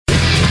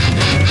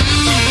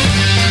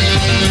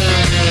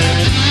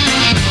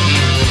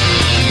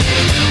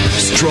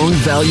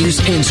values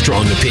and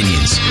strong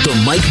opinions. The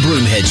Mike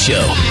Broomhead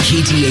Show,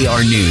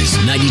 KTAR News,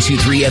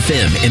 92.3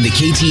 FM, and the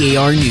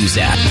KTAR News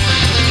app.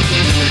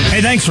 Hey,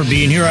 thanks for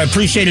being here. I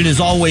appreciate it as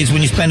always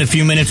when you spend a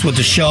few minutes with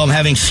the show. I'm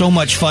having so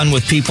much fun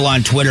with people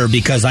on Twitter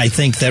because I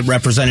think that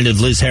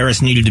Representative Liz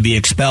Harris needed to be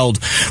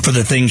expelled for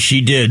the things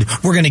she did.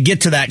 We're going to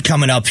get to that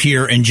coming up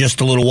here in just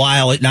a little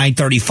while. At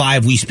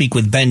 9:35, we speak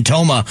with Ben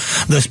Toma,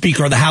 the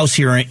Speaker of the House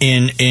here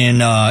in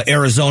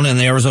Arizona, in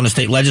the Arizona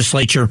State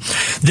Legislature.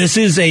 This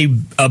is a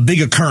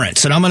big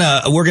occurrence, and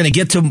we're gonna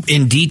get to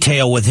in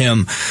detail with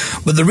him.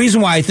 But the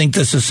reason why I think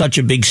this is such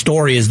a big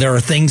story is there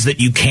are things that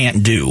you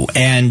can't do,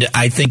 and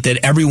I think that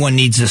everyone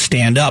needs to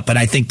stand up. And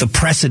I think the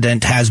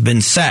precedent has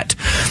been set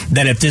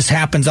that if this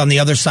happens on the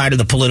other side of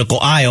the political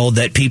aisle,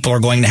 that people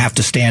are going to have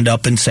to stand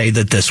up and say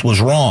that this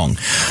was wrong.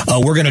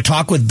 We're going to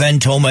talk with Ben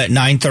Toma at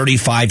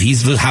 9:35.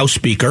 He's the House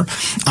Speaker,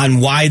 on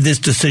why this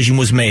decision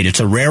was made. It's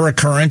a rare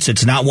occurrence.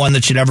 It's not one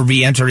that should ever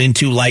be entered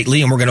into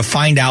lightly. And we're going to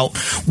find out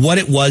what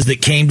it was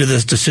that came to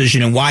this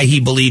decision and why he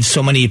believes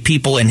so many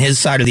people in his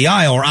side of the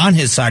aisle or on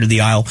his side of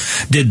the aisle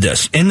did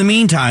this. In the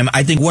meantime,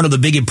 I think one of the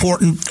big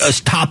important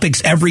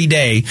topics every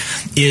day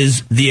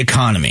is the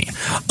economy.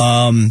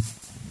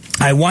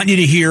 I want you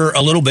to hear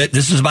a little bit.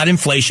 This is about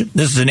inflation.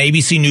 This is an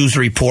ABC News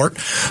report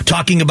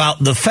talking about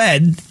the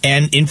Fed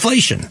and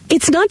inflation.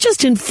 It's not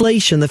just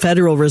inflation the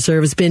Federal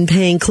Reserve has been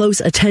paying close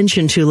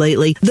attention to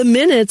lately. The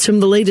minutes from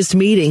the latest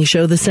meeting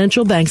show the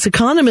central bank's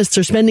economists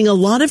are spending a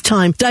lot of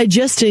time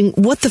digesting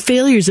what the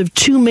failures of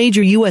two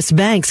major U.S.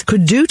 banks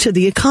could do to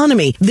the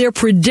economy. They're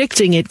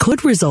predicting it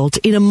could result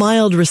in a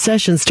mild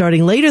recession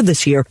starting later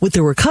this year, with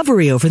the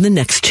recovery over the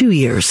next 2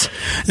 years.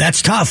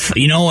 That's tough,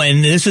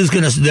 and this is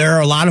there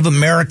are a lot of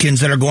Americans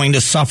that are going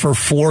to suffer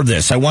for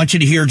this. I want you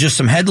to hear just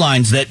some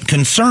headlines that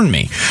concern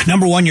me.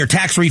 Number one, your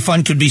tax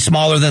refund could be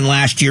smaller than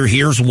last year.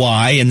 Here's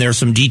why, and there's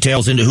some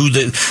details into who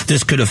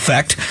this could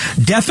affect.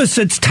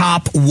 Deficits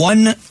top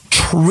 $1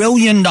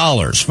 trillion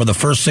for the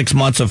first 6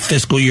 months of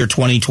fiscal year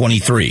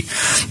 2023.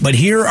 But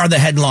here are the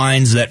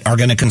headlines that are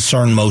going to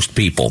concern most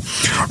people.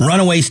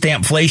 Runaway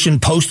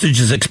stampflation, postage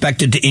is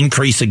expected to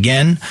increase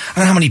again. I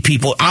don't know how many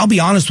people, I'll be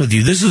honest with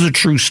you, this is a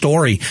true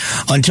story.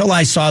 Until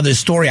I saw this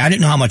story, I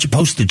didn't know how much a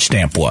postage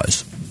stamp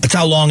was. That's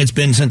how long it's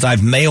been since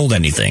I've mailed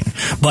anything.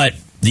 But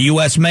the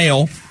U.S.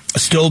 mail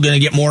still going to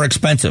get more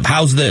expensive.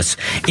 How's this?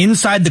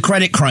 Inside the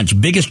credit crunch,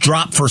 biggest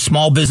drop for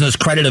small business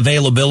credit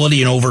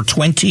availability in over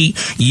 20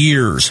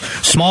 years.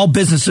 Small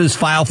businesses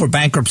file for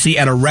bankruptcy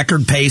at a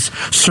record pace,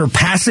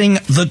 surpassing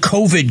the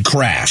COVID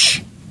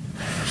crash.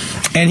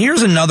 And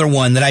here's another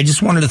one that I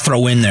just wanted to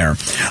throw in there.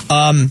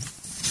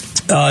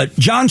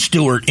 Jon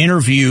Stewart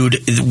interviewed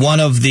one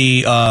of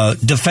the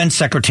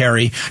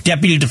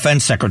deputy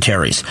defense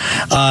secretaries,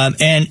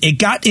 and it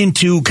got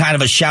into kind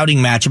of a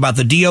shouting match about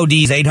the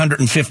DOD's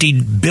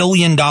 $850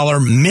 billion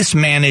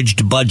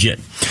mismanaged budget.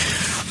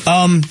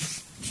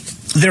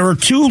 There are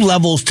two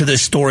levels to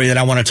this story that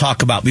I want to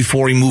talk about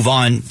before we move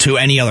on to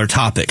any other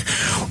topic.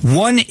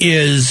 One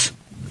is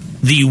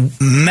the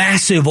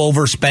massive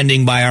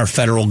overspending by our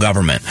federal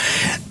government.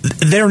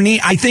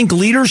 I think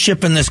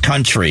leadership in this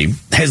country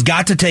has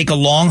got to take a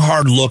long,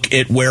 hard look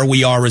at where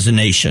we are as a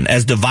nation,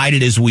 as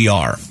divided as we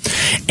are.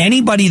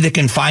 Anybody that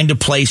can find a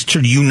place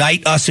to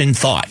unite us in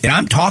thought, and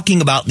I'm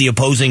talking about the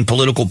opposing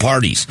political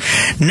parties,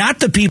 not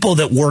the people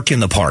that work in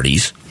the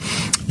parties,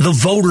 the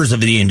voters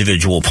of the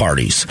individual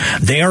parties.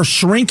 They are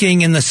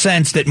shrinking in the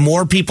sense that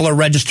more people are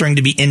registering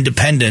to be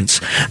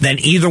independents than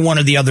either one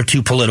of the other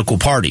two political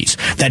parties.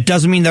 That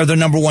doesn't mean they're the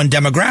number one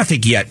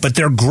demographic yet, but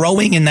they're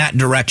growing in that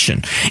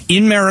direction.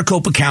 In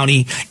Maricopa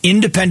County,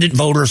 independent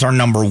voters are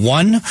number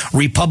one,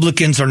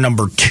 Republicans are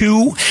number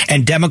two,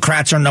 and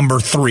Democrats are number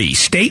three.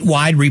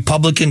 Statewide,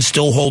 Republicans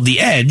still hold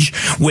the edge,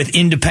 with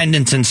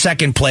independents in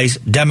second place,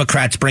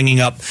 Democrats bringing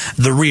up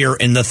the rear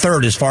in the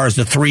third as far as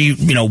the three,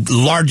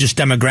 largest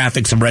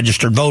demographics of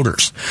registered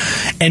voters.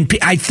 And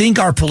I think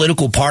our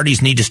political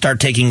parties need to start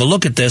taking a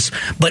look at this,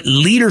 but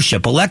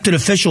leadership, elected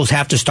officials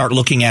have to start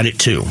looking at it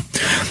too.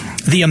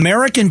 The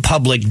American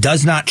public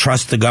does not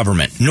trust the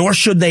government, nor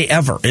should they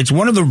ever. It's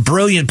part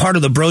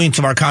of the brilliance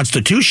of our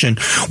Constitution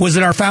was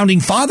that our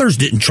founding fathers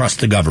didn't trust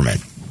the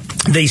government.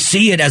 They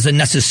see it as a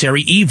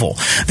necessary evil,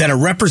 that a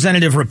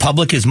representative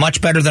republic is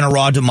much better than a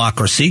raw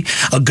democracy.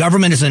 A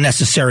government is a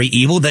necessary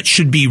evil that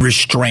should be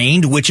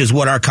restrained, which is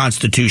what our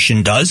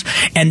Constitution does,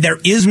 and there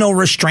is no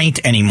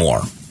restraint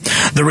anymore.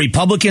 The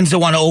Republicans that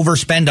want to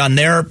overspend on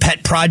their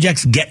pet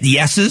projects get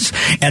yeses,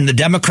 and the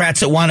Democrats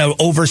that want to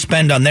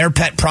overspend on their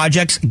pet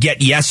projects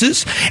get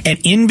yeses. And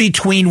in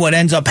between, what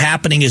ends up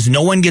happening is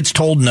no one gets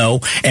told no,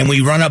 and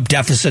we run up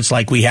deficits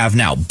like we have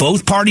now.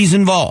 Both parties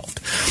involved.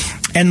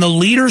 And the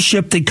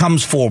leadership that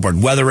comes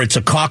forward, whether it's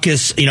a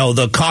caucus,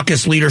 the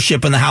caucus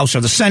leadership in the House or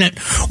the Senate,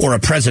 or a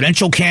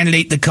presidential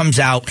candidate that comes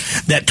out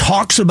that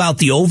talks about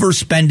the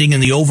overspending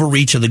and the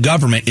overreach of the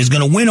government, is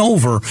going to win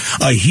over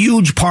a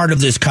huge part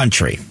of this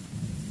country.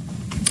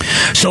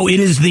 So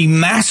it is the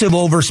massive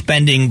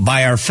overspending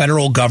by our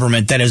federal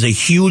government that is a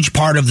huge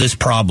part of this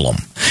problem.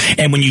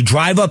 And when you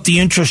drive up the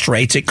interest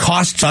rates, it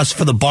costs us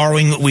for the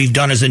borrowing that we've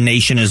done as a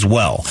nation as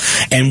well.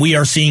 And we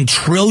are seeing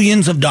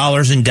trillions of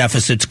dollars in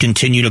deficits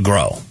continue to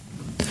grow.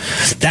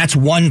 That's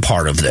one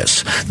part of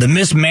this. The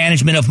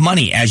mismanagement of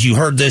money, as you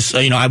heard this,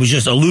 I was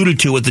just alluded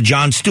to with the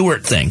Jon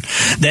Stewart thing,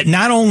 that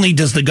not only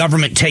does the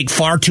government take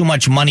far too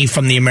much money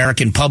from the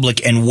American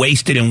public and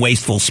waste it in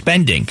wasteful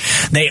spending,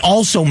 they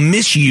also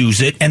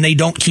misuse it and they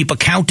don't keep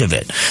account of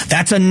it.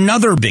 That's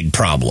another big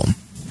problem.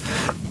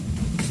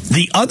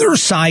 The other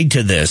side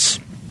to this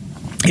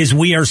is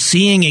we are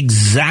seeing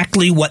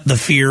exactly what the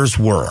fears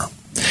were,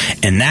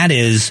 and that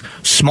is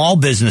small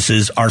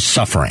businesses are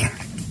suffering.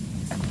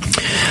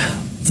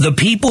 The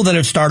people that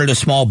have started a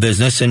small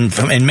business,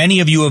 and many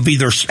of you have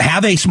either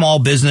have a small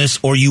business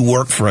or you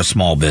work for a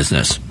small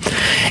business.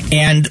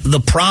 And the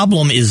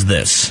problem is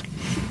this.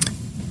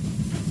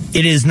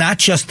 It is not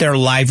just their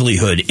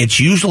livelihood. It's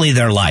usually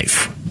their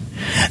life.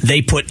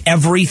 They put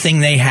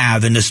everything they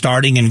have into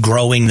starting and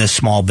growing this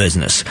small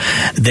business.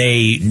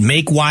 They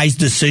make wise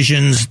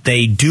decisions.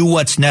 They do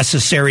what's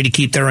necessary to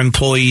keep their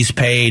employees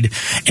paid.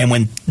 And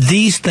when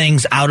these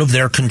things out of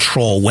their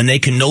control, when they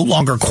can no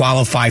longer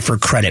qualify for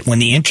credit, when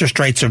the interest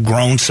rates have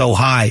grown so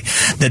high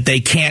that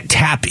they can't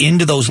tap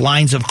into those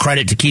lines of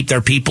credit to keep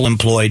their people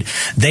employed,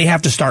 they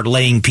have to start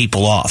laying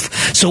people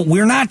off. So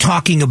we're not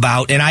talking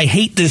about, and I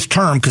hate this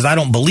term because I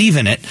don't believe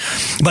in it,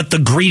 but the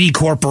greedy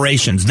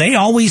corporations. They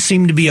always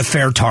seem to be a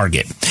fair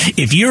target.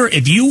 If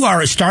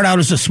you start out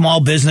as a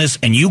small business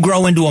and you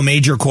grow into a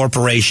major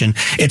corporation,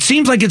 it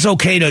seems like it's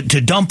okay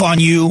to dump on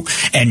you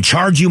and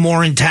charge you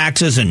more in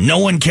taxes, and no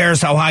one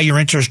cares how high your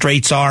interest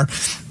rates are.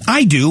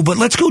 I do, but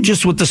let's go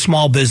just with the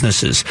small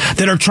businesses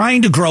that are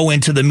trying to grow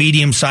into the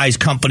medium-sized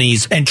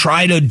companies and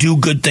try to do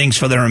good things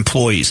for their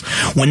employees.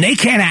 When they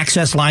can't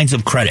access lines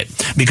of credit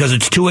because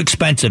it's too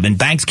expensive and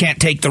banks can't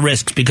take the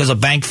risks because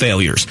of bank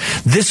failures,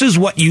 this is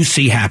what you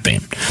see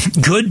happen.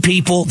 Good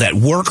people that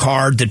work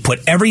hard, that put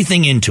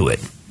everything into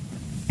it,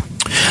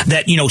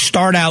 that,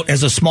 start out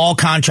as a small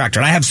contractor.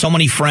 And I have so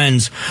many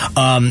friends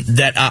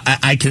that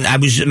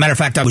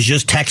I was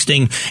just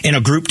texting in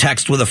a group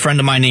text with a friend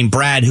of mine named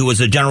Brad, who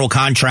is a general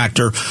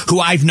contractor who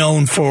I've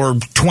known for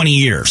 20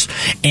 years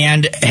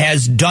and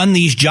has done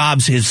these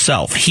jobs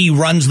himself. He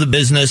runs the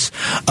business.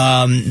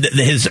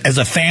 As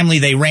a family,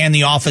 they ran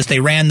the office. They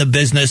ran the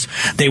business.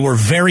 They were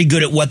very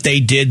good at what they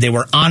did. They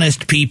were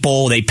honest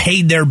people. They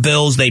paid their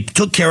bills. They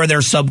took care of their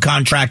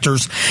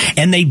subcontractors,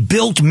 and they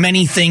built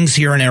many things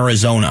here in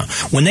Arizona.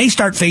 When they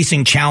start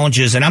facing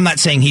challenges, and I'm not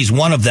saying he's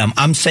one of them,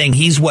 I'm saying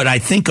he's what I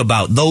think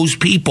about. Those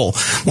people,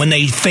 when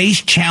they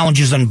face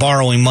challenges and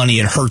borrowing money,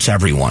 it hurts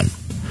everyone.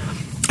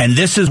 And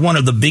this is one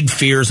of the big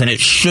fears, and it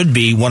should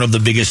be one of the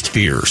biggest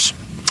fears.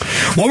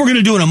 What we're going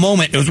to do in a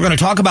moment is we're going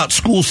to talk about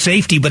school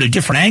safety, but a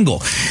different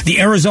angle. The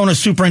Arizona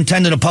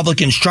Superintendent of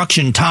Public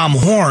Instruction, Tom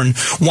Horne,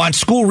 wants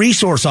school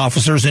resource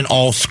officers in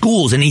all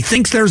schools, and he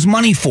thinks there's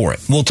money for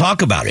it. We'll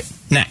talk about it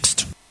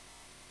next.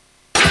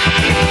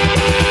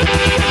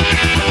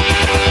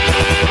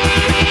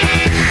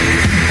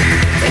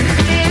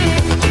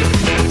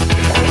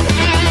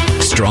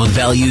 Strong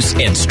values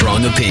and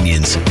strong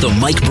opinions. The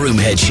Mike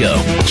Broomhead Show.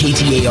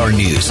 KTAR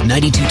News,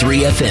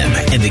 92.3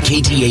 FM, and the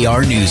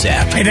KTAR News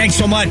app. Hey, thanks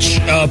so much.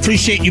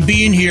 Appreciate you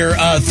being here.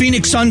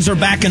 Phoenix Suns are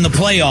back in the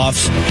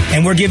playoffs,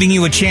 and we're giving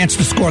you a chance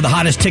to score the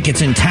hottest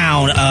tickets in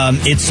town.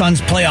 It's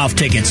Suns playoff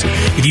tickets.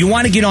 If you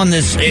want to get on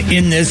this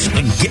in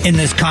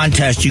this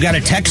contest, you got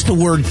to text the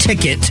word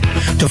ticket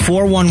to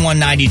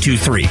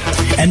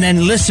 411-923, and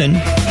then listen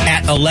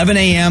at 11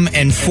 a.m.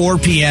 and 4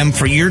 p.m.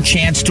 for your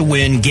chance to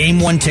win Game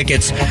 1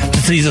 tickets to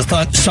see the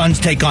Suns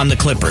take on the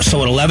Clippers.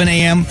 So at 11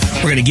 a.m.,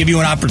 we're going to give you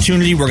an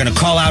opportunity. We're going to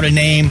call out a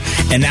name,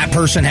 and that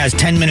person has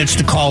 10 minutes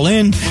to call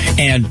in,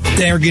 and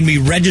they're going to be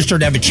registered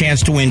to have a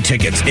chance to win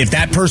tickets. If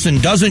that person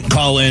doesn't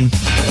call in,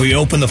 we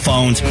open the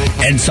phones,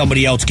 and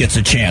somebody else gets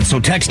a chance. So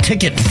text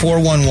ticket to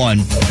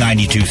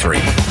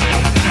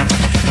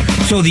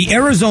 411-923. So the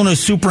Arizona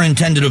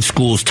Superintendent of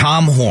Schools,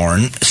 Tom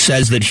Horne,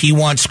 says that he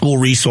wants school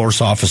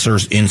resource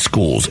officers in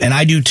schools, and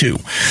I do too.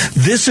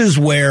 This is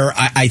where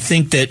I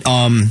think that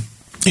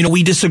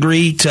we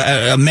disagree.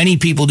 Many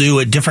people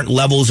do at different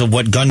levels of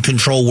what gun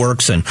control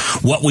works and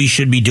what we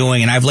should be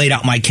doing. And I've laid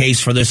out my case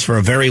for this for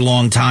a very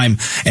long time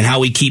and how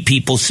we keep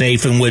people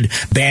safe and with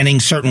banning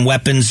certain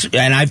weapons.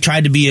 And I've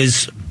tried to be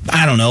as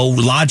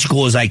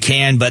logical as I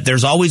can, but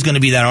there's always going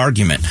to be that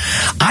argument.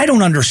 I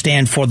don't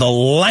understand for the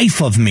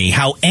life of me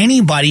how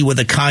anybody with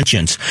a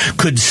conscience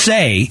could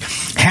say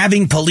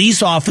having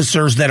police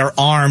officers that are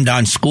armed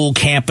on school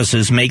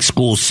campuses make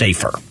schools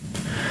safer.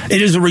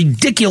 It is a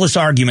ridiculous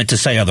argument to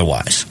say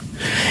otherwise.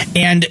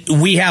 And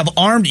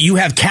you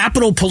have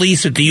Capitol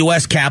Police at the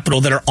U.S.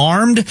 Capitol that are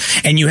armed,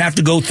 and you have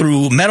to go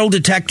through metal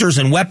detectors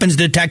and weapons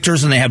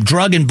detectors, and they have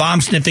drug and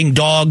bomb sniffing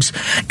dogs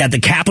at the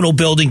Capitol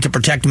building to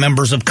protect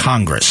members of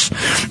Congress.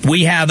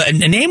 We have a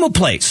name a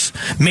place.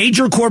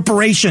 Major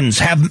corporations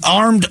have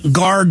armed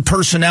guard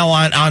personnel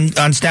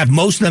on staff,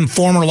 most of them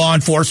former law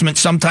enforcement,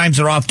 sometimes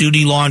they're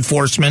off-duty law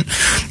enforcement.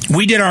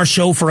 We did our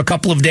show for a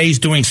couple of days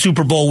during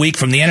Super Bowl week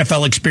from the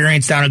NFL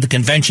Experience down at the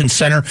Convention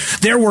Center.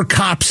 There were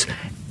cops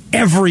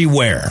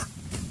everywhere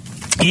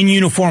in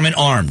uniform and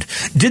armed.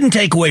 Didn't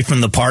take away from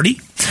the party.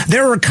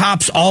 There were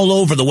cops all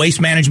over the Waste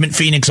Management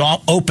Phoenix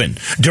Open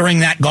during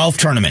that golf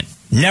tournament.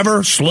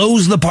 Never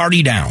slows the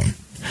party down.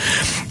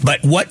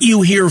 But what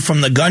you hear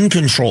from the gun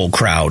control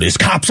crowd is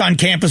cops on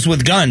campus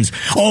with guns.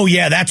 Oh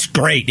yeah, that's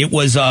great. It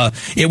was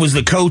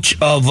the coach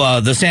of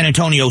the San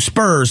Antonio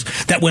Spurs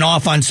that went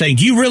off on saying,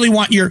 "Do you really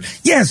want your?"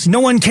 Yes,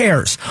 no one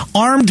cares.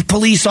 Armed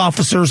police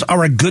officers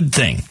are a good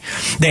thing.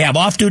 They have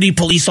off-duty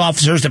police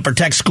officers that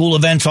protect school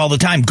events all the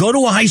time. Go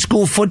to a high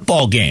school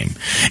football game.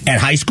 At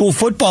high school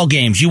football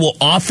games, you will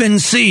often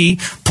see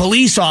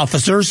police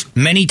officers,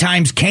 many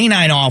times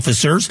canine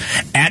officers,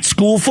 at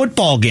school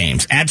football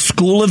games, at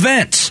school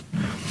events.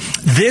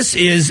 This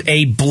is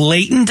a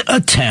blatant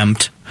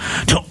attempt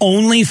to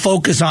only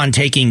focus on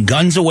taking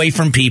guns away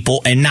from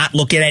people and not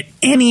looking at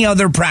any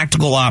other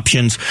practical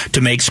options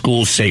to make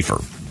schools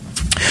safer.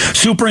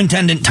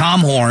 Superintendent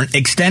Tom Horne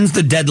extends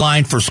the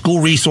deadline for school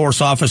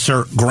resource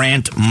officer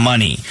grant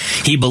money.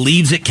 He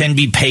believes it can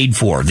be paid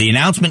for. The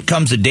announcement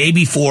comes a day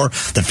before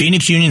the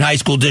Phoenix Union High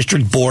School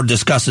District Board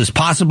discusses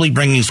possibly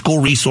bringing school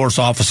resource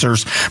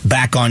officers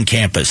back on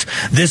campus.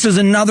 This is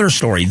another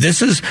story.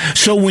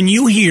 So when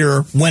you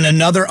hear when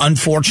another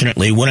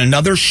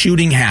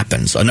shooting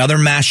happens, another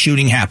mass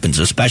shooting happens,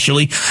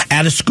 especially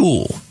at a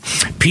school,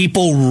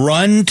 people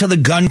run to the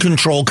gun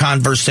control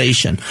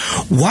conversation.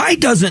 Why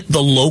doesn't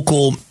the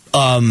local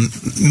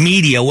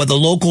media or the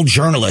local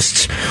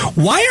journalists,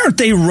 why aren't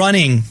they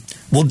running?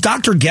 Well,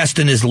 Dr.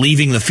 Geston is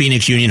leaving the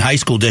Phoenix Union High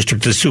School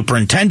District as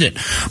superintendent,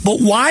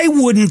 but why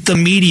wouldn't the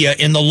media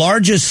in the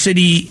largest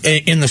city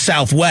in the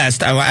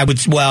Southwest,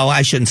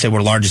 I shouldn't say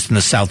we're largest in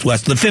the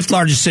Southwest, the fifth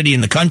largest city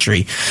in the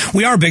country.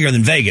 We are bigger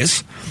than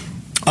Vegas.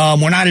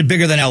 We're not as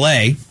bigger than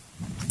LA,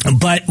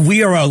 but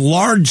we are a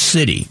large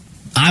city.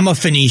 I'm a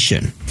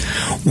Phoenician.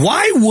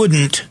 Why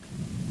wouldn't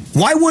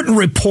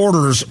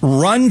reporters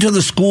run to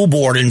the school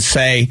board and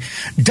say,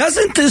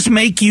 doesn't this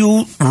make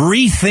you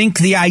rethink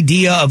the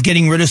idea of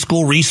getting rid of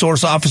school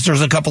resource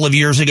officers a couple of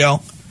years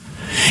ago?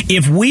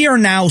 If we are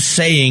now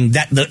saying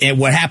that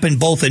what happened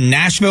both in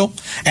Nashville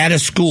at a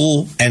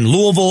school and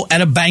Louisville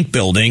at a bank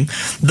building,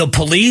 the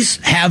police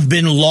have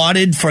been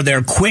lauded for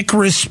their quick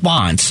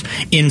response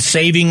in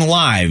saving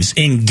lives,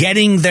 in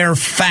getting there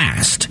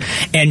fast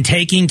and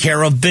taking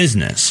care of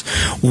business.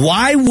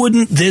 Why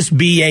wouldn't this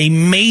be a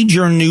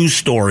major news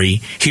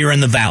story here in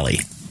the Valley?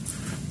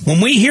 When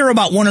we hear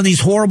about one of these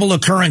horrible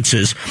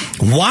occurrences,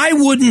 why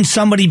wouldn't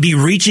somebody be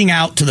reaching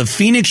out to the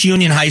Phoenix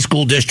Union High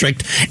School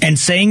District and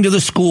saying to the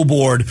school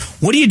board,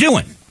 what are you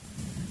doing?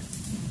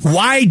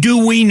 Why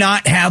do we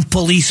not have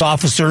police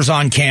officers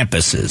on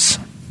campuses?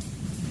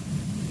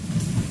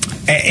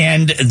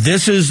 And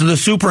this is the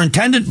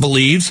superintendent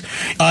believes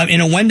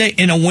in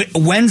a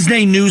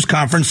Wednesday news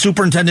conference,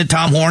 Superintendent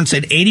Tom Horne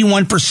said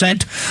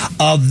 81%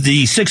 of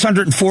the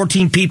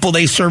 614 people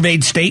they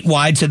surveyed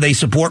statewide said they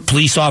support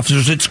police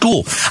officers at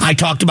school. I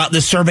talked about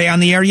this survey on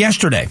the air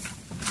yesterday.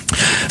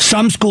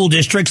 Some school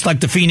districts, like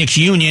the Phoenix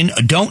Union,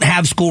 don't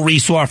have school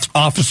resource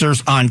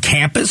officers on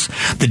campus.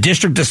 The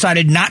district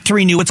decided not to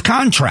renew its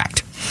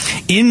contract.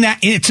 In that,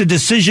 it's a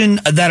decision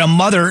that a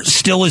mother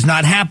still is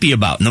not happy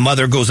about. And the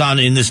mother goes on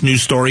in this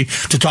news story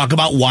to talk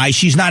about why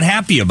she's not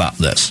happy about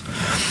this.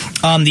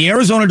 The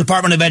Arizona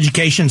Department of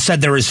Education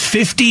said there is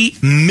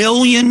 $50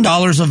 million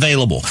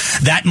available.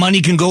 That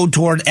money can go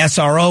toward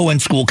SRO and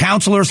school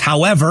counselors.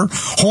 However,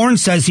 Horne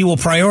says he will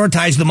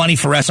prioritize the money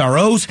for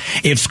SROs.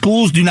 If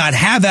schools do not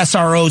have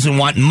SROs and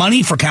want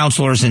money for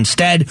counselors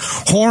instead,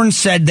 Horne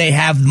said they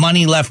have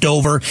money left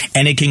over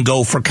and it can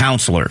go for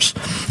counselors.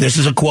 This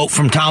is a quote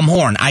from Tom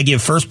Horne. I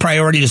give first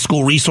priority to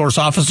school resource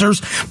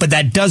officers, but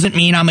that doesn't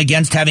mean I'm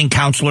against having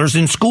counselors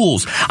in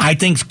schools. I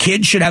think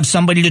kids should have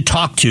somebody to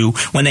talk to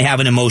when they have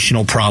an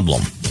emotional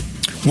problem.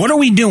 What are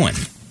we doing?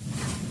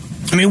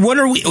 I mean,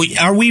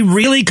 are we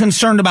really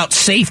concerned about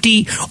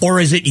safety, or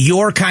is it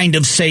your kind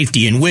of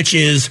safety, in which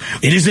it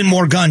isn't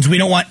more guns? We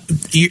don't want,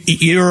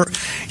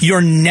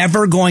 you're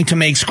never going to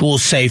make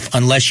schools safe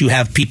unless you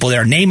have people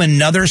there. Name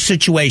another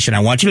situation.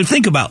 I want you to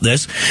think about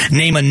this.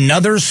 Name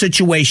another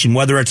situation,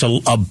 whether it's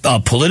a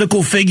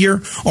political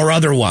figure or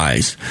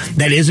otherwise,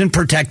 that isn't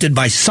protected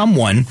by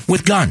someone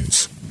with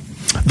guns.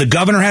 The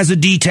governor has a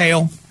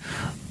detail.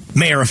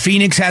 Mayor of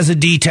Phoenix has a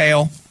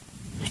detail.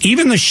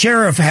 Even the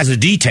sheriff has a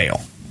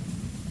detail.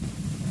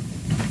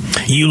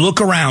 You look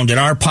around at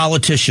our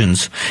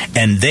politicians,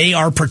 and they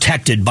are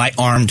protected by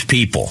armed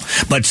people.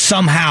 But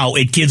somehow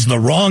it gives the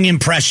wrong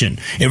impression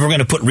if we're going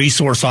to put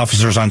resource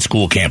officers on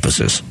school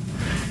campuses.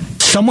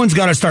 Someone's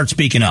got to start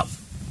speaking up.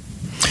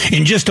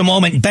 In just a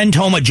moment, Ben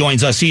Toma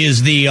joins us. He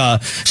is the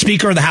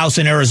Speaker of the House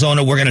in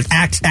Arizona. We're going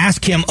to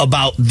ask him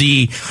about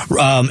the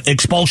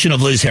expulsion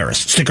of Liz Harris.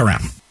 Stick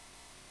around.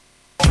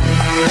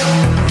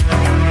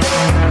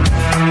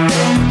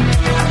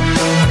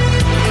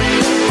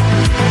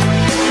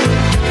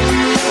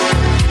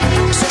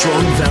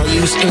 Strong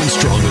values and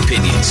strong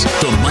opinions.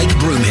 The Mike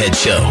Broomhead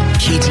Show.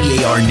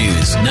 KTAR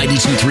News,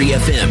 92.3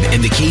 FM,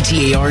 and the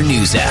KTAR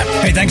News app.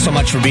 Hey, thanks so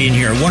much for being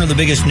here. One of the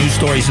biggest news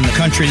stories in the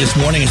country this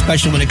morning,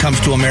 especially when it comes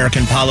to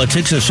American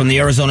politics, is from the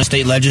Arizona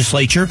State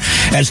Legislature,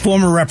 as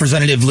former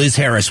Representative Liz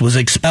Harris was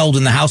expelled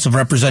in the House of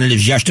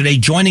Representatives yesterday.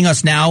 Joining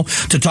us now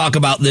to talk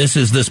about this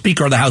is the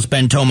Speaker of the House,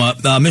 Ben Toma.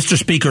 Mr.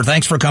 Speaker,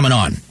 thanks for coming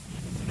on.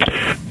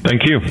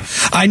 Thank you.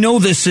 I know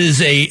this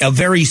is a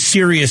very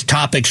serious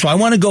topic, so I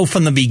want to go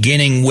from the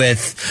beginning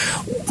with,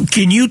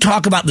 can you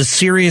talk about the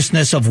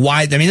seriousness of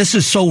why, I mean, this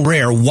is so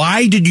rare.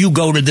 Why did you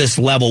go to this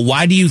level?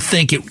 Why do you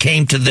think it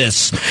came to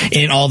this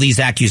in all these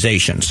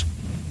accusations?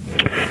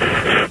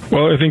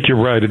 Well, I think you're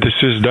right. This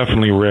is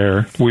definitely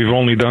rare. We've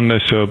only done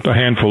this a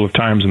handful of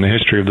times in the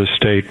history of the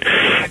state,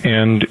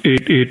 and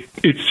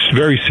it's a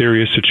very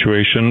serious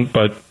situation,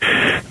 but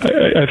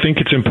I think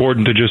it's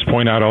important to just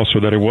point out also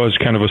that it was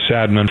kind of a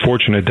sad and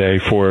unfortunate day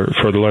for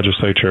the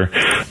legislature.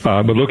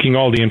 But looking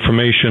all the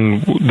information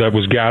that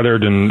was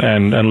gathered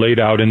and laid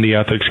out in the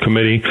Ethics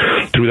Committee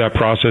through that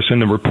process in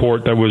the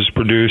report that was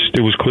produced,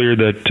 it was clear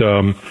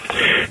that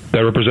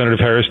Representative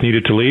Harris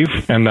needed to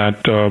leave and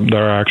that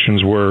their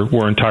actions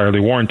were entirely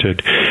warranted.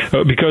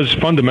 Because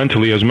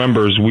fundamentally, as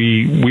members,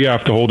 we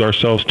have to hold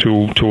ourselves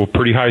to a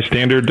pretty high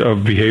standard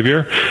of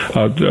behavior.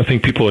 I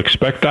think people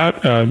expect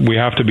that. We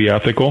have to be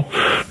ethical.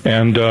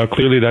 And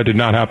clearly that did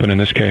not happen in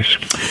this case.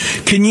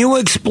 Can you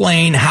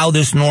explain how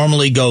this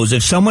normally goes?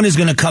 If someone is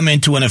going to come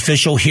into an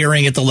official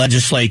hearing at the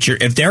legislature,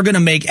 if they're going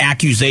to make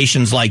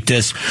accusations like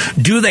this,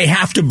 do they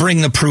have to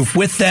bring the proof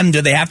with them?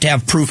 Do they have to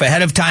have proof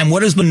ahead of time?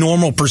 What is the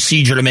normal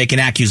procedure to make an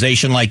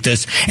accusation like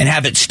this and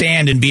have it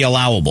stand and be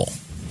allowable?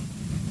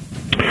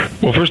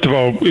 Well, first of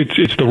all,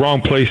 it's the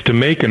wrong place to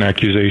make an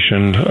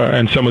accusation,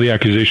 and some of the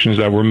accusations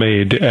that were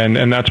made,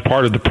 and that's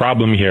part of the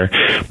problem here.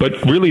 But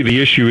really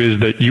the issue is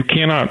that you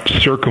cannot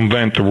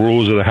circumvent the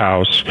rules of the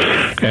House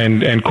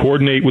and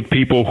coordinate with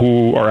people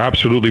who are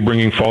absolutely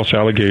bringing false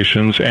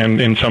allegations,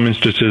 and in some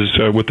instances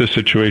with this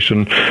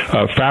situation,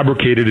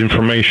 fabricated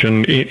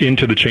information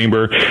into the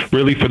chamber,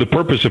 really for the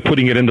purpose of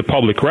putting it in the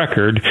public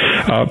record,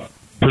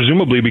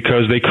 presumably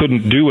because they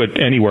couldn't do it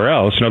anywhere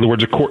else. In other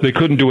words, they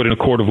couldn't do it in a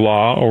court of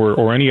law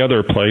or any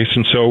other place.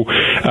 And so,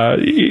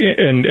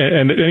 and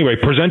anyway,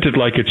 present it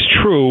like it's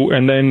true,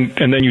 and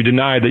then you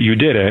deny that you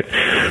did it.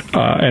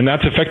 And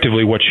that's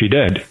effectively what she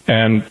did.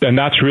 And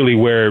that's really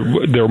where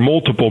there are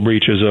multiple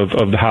breaches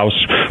of the House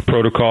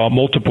protocol,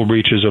 multiple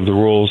breaches of the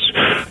rules.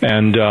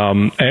 And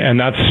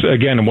that's,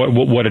 again,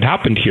 what had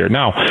happened here.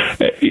 Now,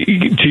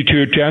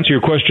 to answer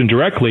your question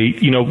directly,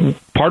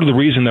 part of the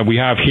reason that we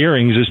have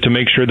hearings is to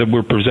make sure that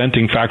we're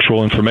presenting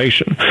factual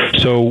information.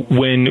 So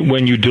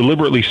when you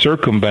deliberately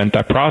circumvent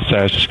that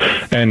process,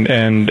 and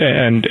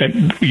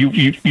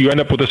you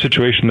end up with a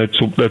situation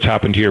that's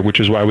happened here,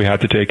 which is why we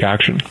had to take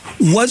action.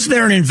 Was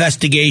there an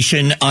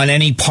investigation on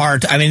any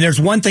part? I mean,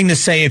 there's one thing to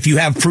say if you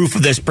have proof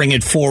of this, bring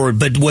it forward.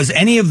 But were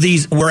any of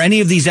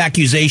these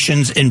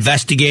accusations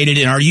investigated?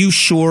 And are you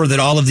sure that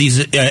all of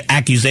these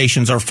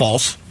accusations are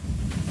false?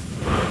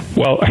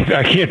 Well,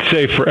 I can't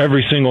say for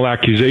every single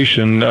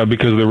accusation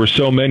because there were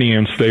so many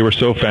and they were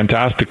so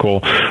fantastical.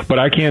 But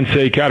I can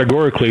say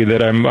categorically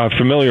that I'm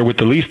familiar with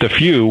at least a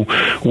few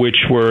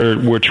which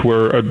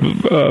were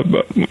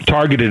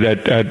targeted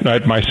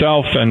at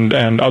myself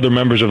and other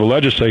members of the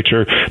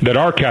legislature that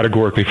are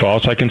categorically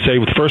false. I can say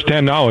with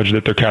firsthand knowledge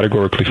that they're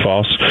categorically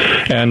false.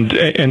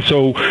 And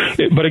so,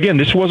 but again,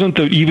 this wasn't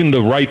even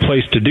the right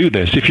place to do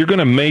this. If you're going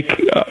to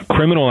make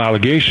criminal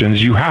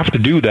allegations, you have to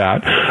do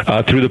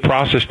that through the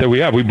process that we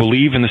have. We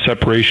believe in the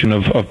separation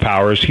of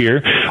powers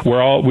here.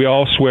 We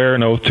all swear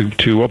an oath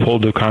to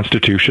uphold the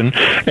Constitution,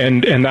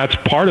 and that's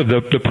part of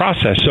the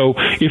process. So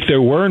if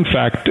there were in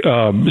fact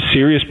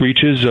serious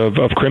breaches of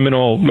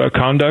criminal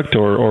conduct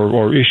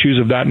or issues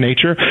of that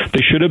nature,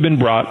 they should have been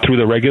brought through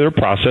the regular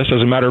process.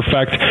 As a matter of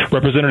fact,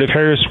 Representative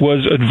Harris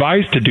was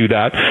advised to do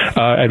that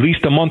at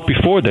least a month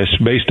before this,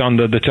 based on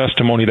the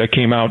testimony that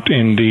came out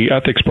in the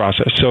ethics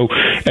process. So,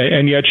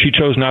 and yet she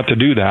chose not to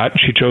do that.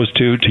 She chose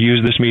to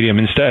use this medium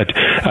instead.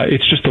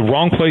 It's just the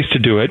wrong place to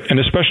do it, and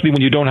especially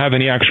when you don't have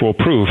any actual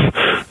proof,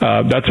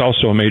 that's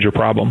also a major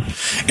problem.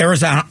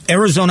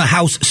 Arizona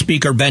House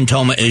Speaker Ben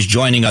Toma is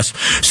joining us.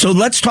 So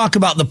let's talk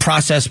about the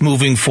process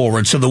moving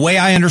forward. So the way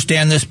I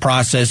understand this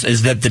process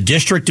is that the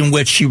district in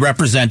which she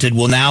represented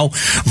will now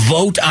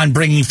vote on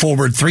bringing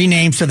forward 3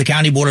 names to the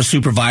County Board of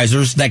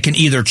Supervisors that can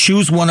either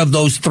choose one of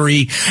those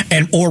 3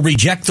 or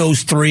reject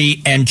those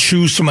 3 and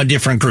choose from a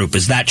different group.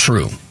 Is that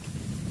true?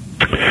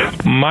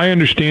 My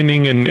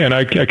understanding, and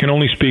I can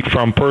only speak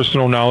from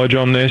personal knowledge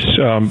on this,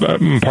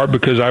 in part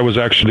because I was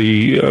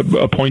actually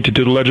appointed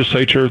to the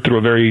legislature through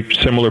a very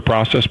similar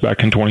process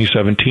back in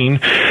 2017.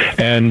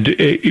 And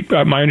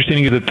my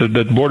understanding is that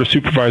the Board of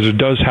Supervisors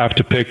does have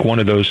to pick one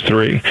of those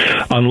three,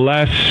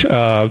 unless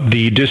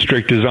the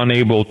district is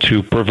unable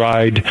to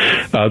provide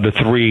the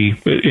three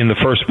in the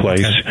first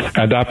place.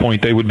 Okay. At that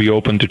point, they would be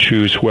open to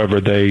choose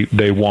whoever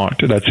they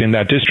want that's in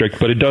that district,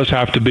 but it does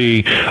have to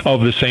be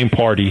of the same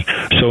party.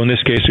 So in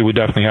this case, it would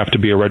definitely have to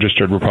be a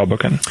registered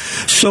Republican.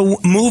 So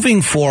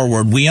moving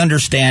forward, we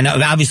understand,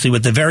 obviously,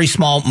 with the very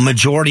small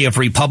majority of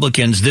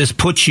Republicans, this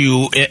puts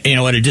you at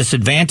a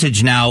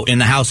disadvantage now in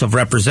the House of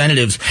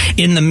Representatives.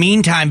 In the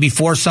meantime,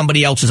 before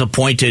somebody else is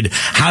appointed,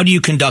 how do you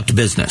conduct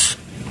business?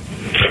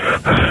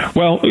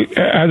 Well,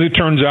 as it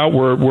turns out,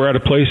 we're at a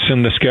place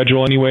in the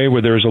schedule anyway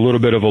where there's a little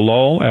bit of a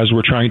lull as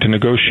we're trying to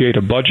negotiate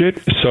a budget.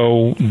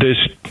 So this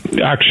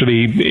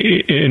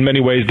actually, in many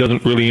ways,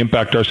 doesn't really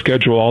impact our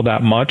schedule all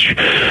that much.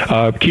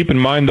 Keep in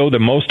mind, though, that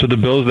most of the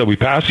bills that we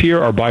pass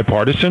here are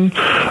bipartisan.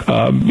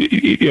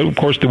 Of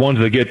course, the ones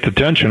that get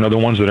attention are the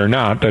ones that are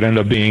not, that end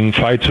up being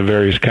fights of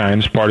various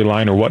kinds, party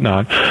line or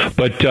whatnot.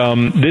 But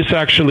this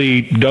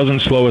actually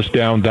doesn't slow us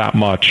down that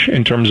much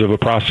in terms of a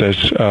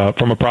process,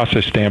 from a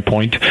process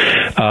standpoint.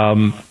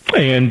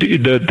 And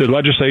the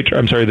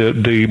legislature,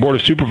 the Board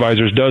of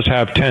Supervisors does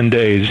have 10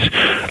 days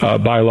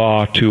by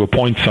law to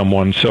appoint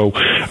someone. So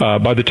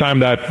by the time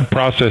that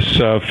process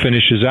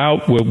finishes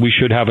out, we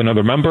should have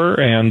another member,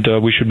 and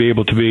we should be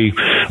able to be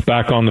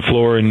back on the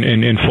floor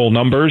in full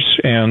numbers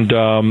and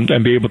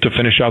be able to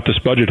finish out this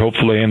budget,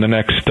 hopefully, in the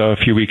next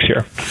few weeks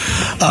here.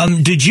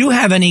 Did you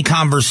have any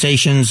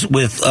conversations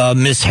with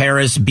Ms.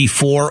 Harris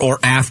before or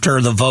after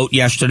the vote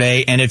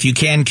yesterday? And if you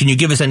can you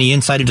give us any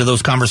insight into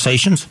those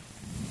conversations?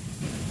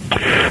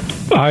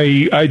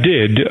 I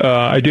did.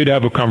 I did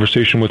have a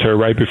conversation with her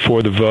right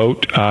before the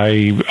vote.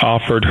 I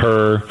offered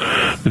her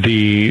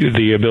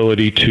the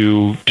ability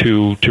to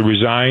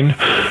resign,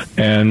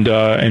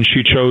 and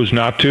she chose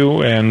not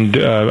to. And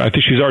I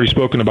think she's already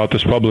spoken about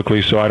this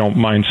publicly, so I don't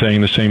mind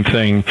saying the same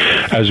thing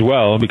as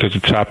well, because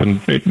it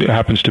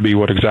happens to be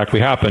what exactly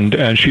happened.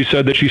 And she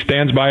said that she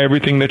stands by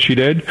everything that she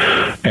did,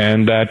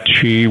 and that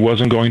she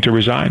wasn't going to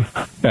resign.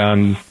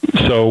 And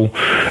so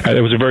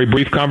it was a very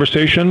brief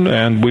conversation,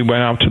 and we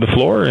went out to the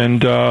floor,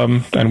 and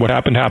what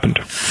happened.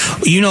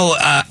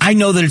 I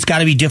know that it's got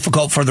to be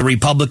difficult for the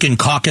Republican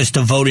caucus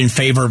to vote in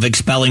favor of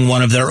expelling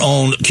one of their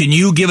own. Can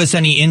you give us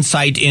any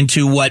insight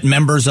into what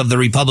members of the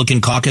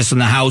Republican caucus in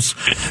the House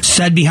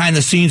said behind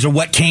the scenes, or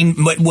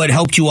what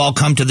helped you all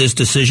come to this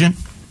decision?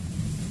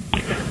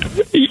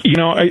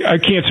 I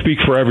can't speak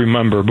for every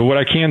member, but what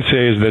I can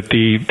say is that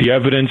the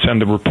evidence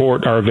and the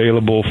report are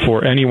available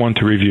for anyone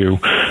to review,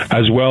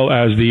 as well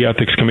as the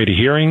Ethics Committee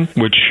hearing,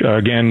 which,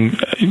 again,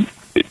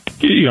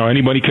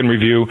 anybody can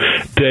review.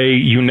 They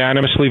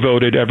unanimously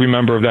voted. Every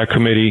member of that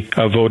committee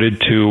voted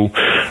to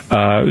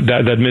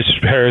that Ms.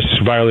 Harris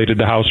violated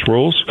the House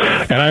rules.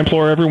 And I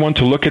implore everyone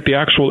to look at the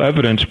actual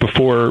evidence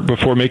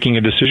before making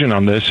a decision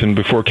on this and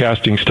before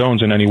casting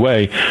stones in any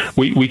way.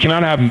 We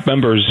cannot have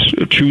members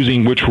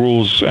choosing which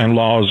rules and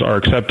laws are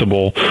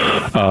acceptable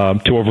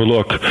to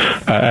overlook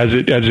as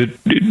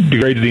it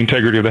degrades the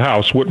integrity of the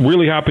House. What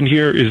really happened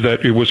here is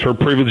that it was her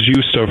privileged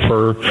use of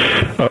her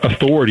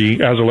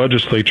authority as a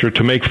legislature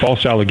to make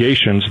false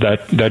allegations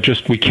that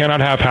just we cannot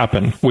have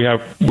happen. We are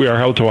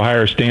held to a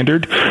higher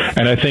standard,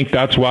 and I think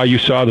that's why you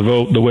saw the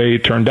vote the way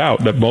it turned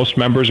out, that most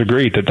members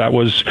agreed that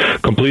was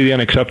completely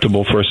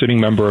unacceptable for a sitting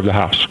member of the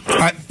House. All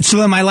right, so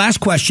then my last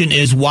question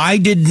is, why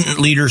didn't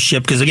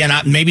leadership, because again,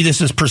 maybe this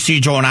is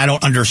procedural and I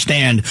don't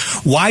understand,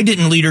 why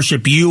didn't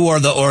leadership, you or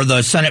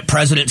the Senate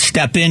president,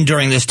 step in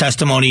during this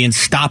testimony and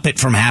stop it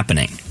from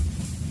happening?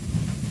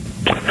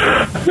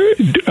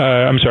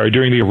 I'm sorry,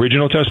 during the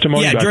original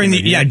testimony? During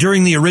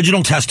the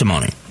original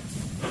testimony.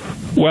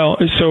 Well,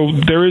 so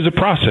there is a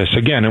process,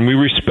 again, and we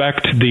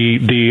respect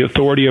the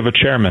authority of a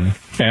chairman.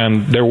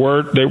 And there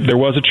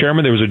was a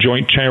chairman. There was a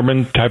joint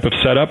chairman type of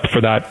setup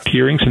for that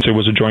hearing, since it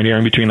was a joint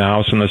hearing between the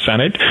House and the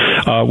Senate.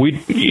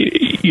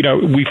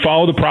 We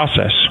follow the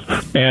process,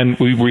 and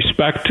we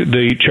respect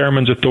the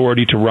chairman's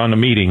authority to run a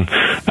meeting.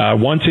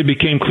 Once it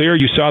became clear,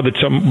 you saw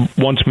that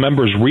once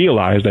members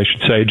realized, I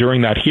should say,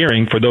 during that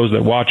hearing, for those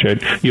that watch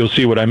it, you'll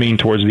see what I mean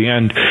towards the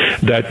end,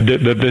 that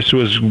this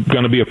was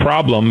going to be a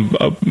problem.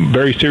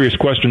 Very serious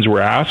questions were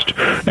asked,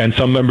 and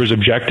some members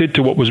objected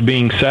to what was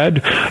being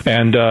said,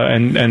 and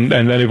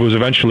then it was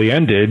eventually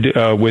ended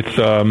with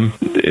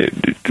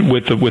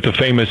a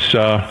famous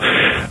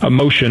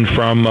motion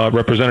from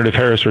Representative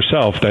Harris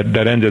herself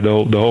that ended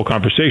the whole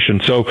conversation.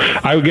 So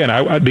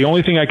the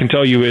only thing I can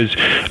tell you is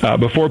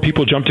before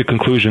people jump to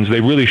conclusions,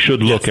 they really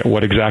should look at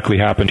what exactly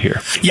happened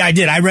here. Yeah, I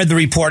did. I read the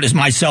report as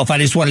myself. I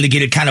just wanted to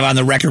get it kind of on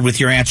the record with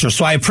your answer.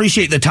 So I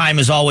appreciate the time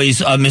as always,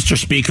 Mr.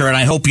 Speaker, and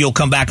I hope you'll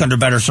come back under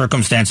better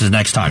circumstances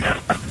next time.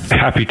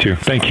 Happy to.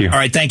 Thank you. All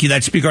right, thank you.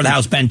 That's Speaker of the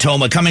House, Ben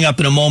Toma. Coming up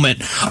in a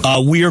moment,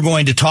 we are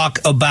going to talk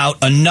about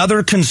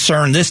another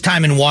concern, this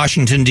time in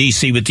Washington,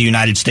 D.C. with the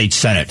United States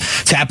Senate.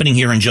 It's happening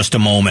here in just a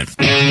moment.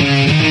 Strong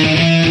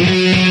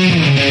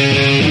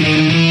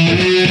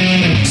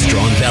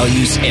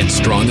values and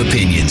strong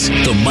opinions.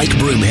 The Mike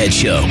Broomhead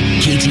Show.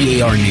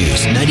 KTAR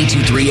News,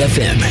 92.3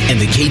 FM, and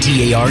the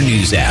KTAR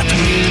News app.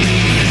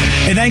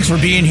 Hey, thanks for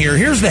being here.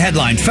 Here's the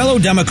headline. Fellow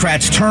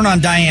Democrats turn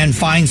on Dianne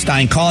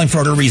Feinstein, calling for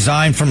her to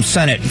resign from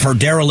Senate for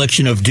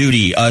dereliction of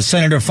duty.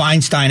 Senator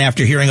Feinstein,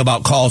 after hearing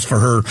about calls for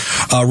her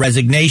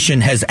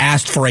resignation, has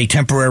asked for a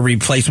temporary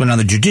replacement on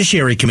the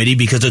Judiciary Committee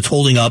because it's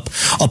holding up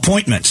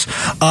appointments.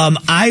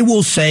 I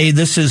will say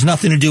this has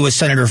nothing to do with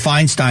Senator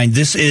Feinstein.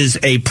 This is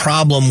a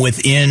problem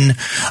within,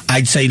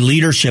 I'd say,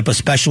 leadership,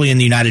 especially in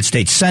the United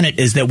States Senate,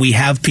 is that we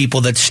have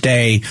people that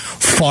stay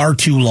far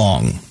too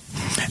long.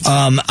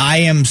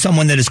 I am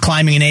someone that is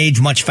climbing in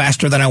age much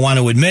faster than I want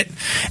to admit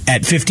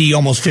at 50,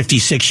 almost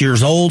 56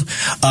 years old.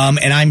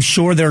 And I'm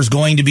sure there's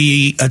going to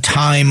be a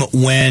time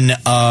when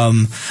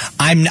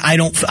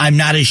I'm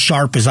not as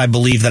sharp as I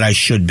believe that I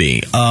should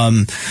be.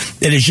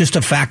 It is just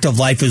a fact of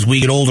life. As we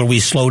get older, we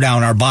slow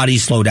down, our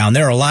bodies slow down.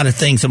 There are a lot of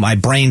things that my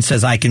brain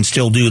says I can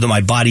still do that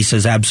my body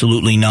says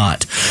absolutely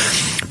not.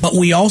 But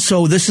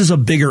this is a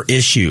bigger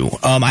issue.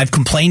 I've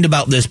complained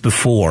about this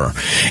before,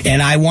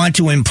 and I want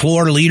to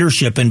implore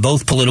leadership in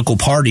both political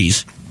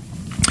parties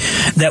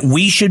that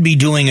we should be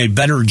doing a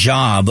better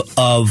job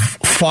of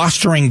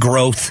fostering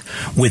growth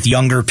with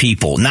younger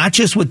people, not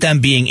just with them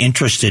being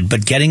interested,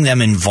 but getting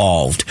them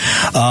involved.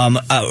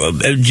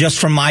 Just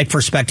from my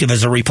perspective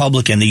as a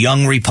Republican, the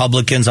young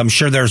Republicans, I'm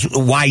sure there's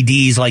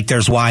YDs like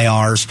there's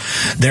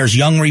YRs. There's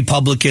young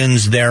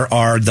Republicans. There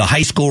are the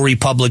high school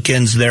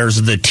Republicans.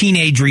 There's the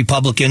teenage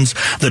Republicans,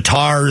 the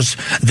TARs.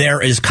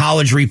 There is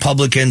college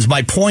Republicans.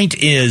 My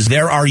point is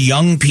there are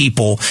young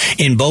people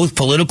in both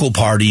political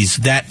parties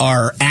that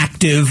are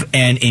active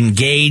and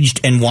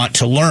engaged and want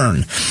to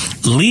learn.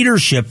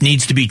 Leadership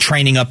needs to be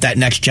training up that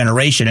next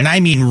generation, and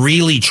I mean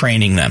really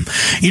training them.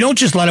 You don't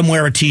just let them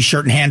wear a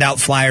T-shirt and hand out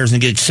flyers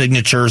and get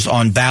signatures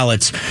on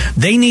ballots.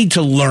 They need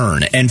to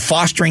learn, and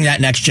fostering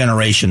that next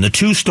generation. The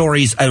two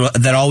stories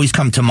that always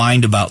come to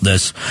mind about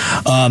this,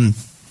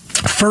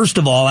 first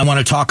of all, I want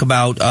to talk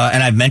about,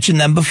 and I've mentioned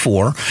them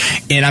before,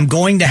 and I'm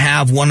going to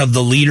have one of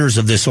the leaders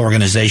of this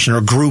organization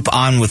or group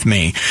on with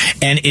me,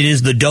 and it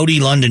is the Doty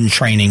London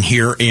training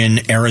here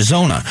in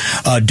Arizona.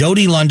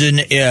 Doty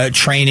London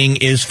training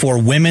is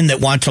for women that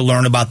want to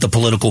learn about the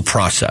political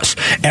process.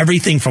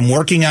 Everything from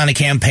working on a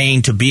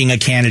campaign to being a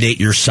candidate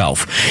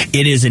yourself.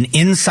 It is an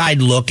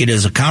inside look. It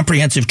is a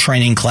comprehensive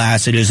training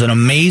class. It is an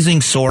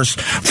amazing source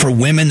for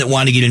women that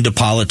want to get into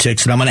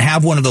politics, and I'm going to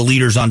have one of the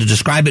leaders on to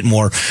describe it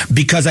more,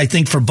 because I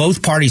think for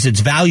both parties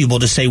it's valuable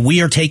to say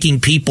we are taking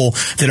people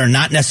that are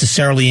not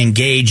necessarily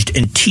engaged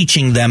and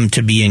teaching them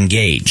to be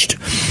engaged.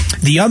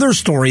 The other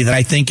story that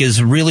I think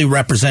is really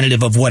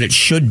representative of what it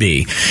should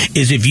be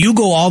is if you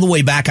go all the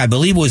way back, I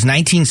believe it was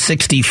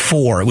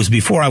 1964. It was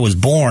before I was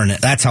born.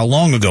 That's how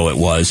long ago it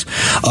was.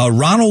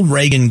 Ronald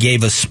Reagan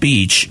gave a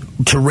speech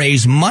to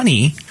raise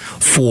money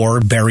for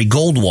Barry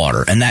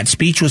Goldwater, and that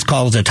speech was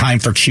called A Time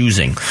for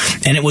Choosing.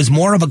 And it was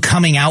more of a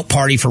coming out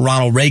party for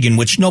Ronald Reagan,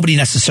 which nobody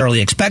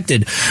necessarily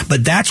expected,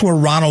 but that's where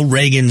Ronald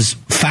Reagan's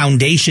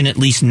foundation, at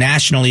least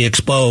nationally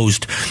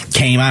exposed,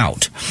 came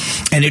out.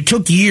 And it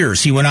took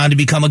years. He went on to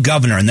become a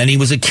governor, and then he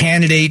was a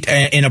candidate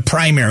in a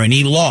primary, and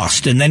he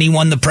lost, and then he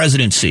won the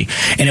presidency.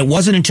 And it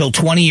wasn't until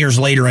 20 years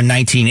later in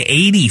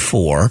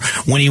 1984,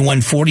 when he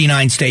won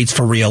 49 states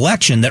for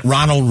re-election, that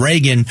Ronald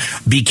Reagan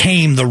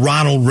became the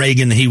Ronald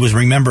Reagan that he was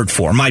remembered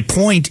for. My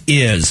point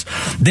is,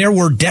 there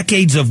were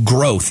decades of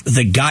growth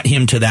that got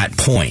him to that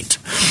point.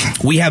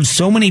 We have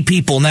so many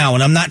people now,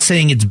 and I'm not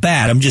saying it's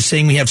bad, I'm just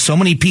saying we have so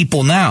many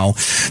people now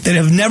that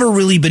have never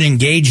really been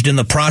engaged in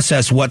the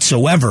process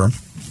whatsoever,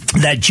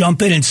 that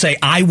jump in and say,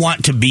 I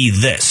want to be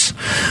this.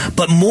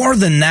 But more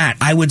than that,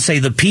 I would say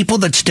the people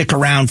that stick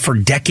around for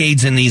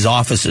decades in these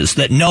offices,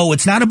 that know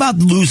it's not about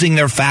losing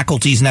their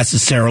faculties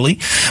necessarily,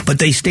 but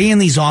they stay in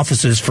these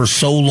offices for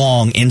so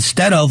long,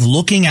 instead of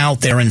looking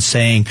out there and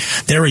saying,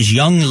 there is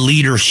young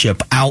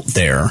leadership out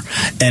there,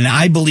 and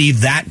I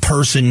believe that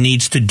person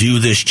needs to do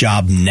this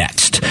job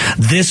next.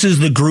 This is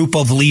the group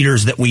of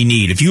leaders that we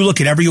need. If you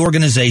look at every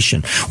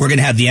organization, we're going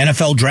to have the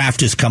NFL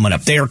draft is coming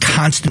up. They are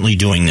constantly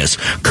doing this.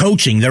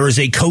 Coaching, there is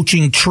a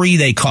coaching tree,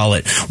 they call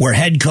it, where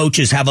head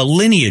coaches have a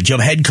lineage of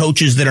head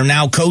coaches that are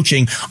now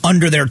coaching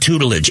under their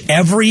tutelage.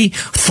 Every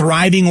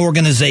thriving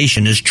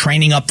organization is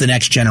training up the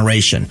next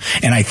generation.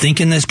 And I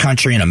think in this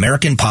country, in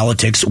American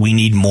politics, we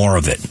need more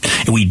of it.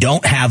 We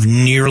don't have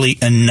nearly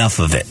enough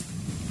of it.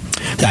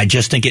 I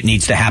just think it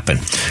needs to happen.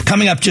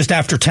 Coming up just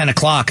after 10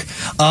 o'clock,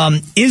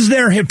 is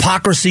there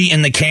hypocrisy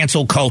in the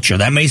cancel culture?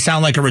 That may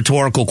sound like a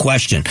rhetorical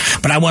question,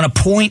 but I want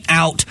to point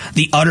out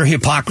the utter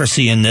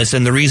hypocrisy in this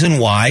and the reason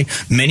why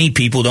many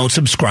people don't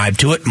subscribe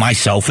to it,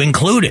 myself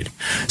included.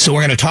 So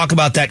we're going to talk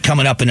about that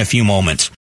coming up in a few moments.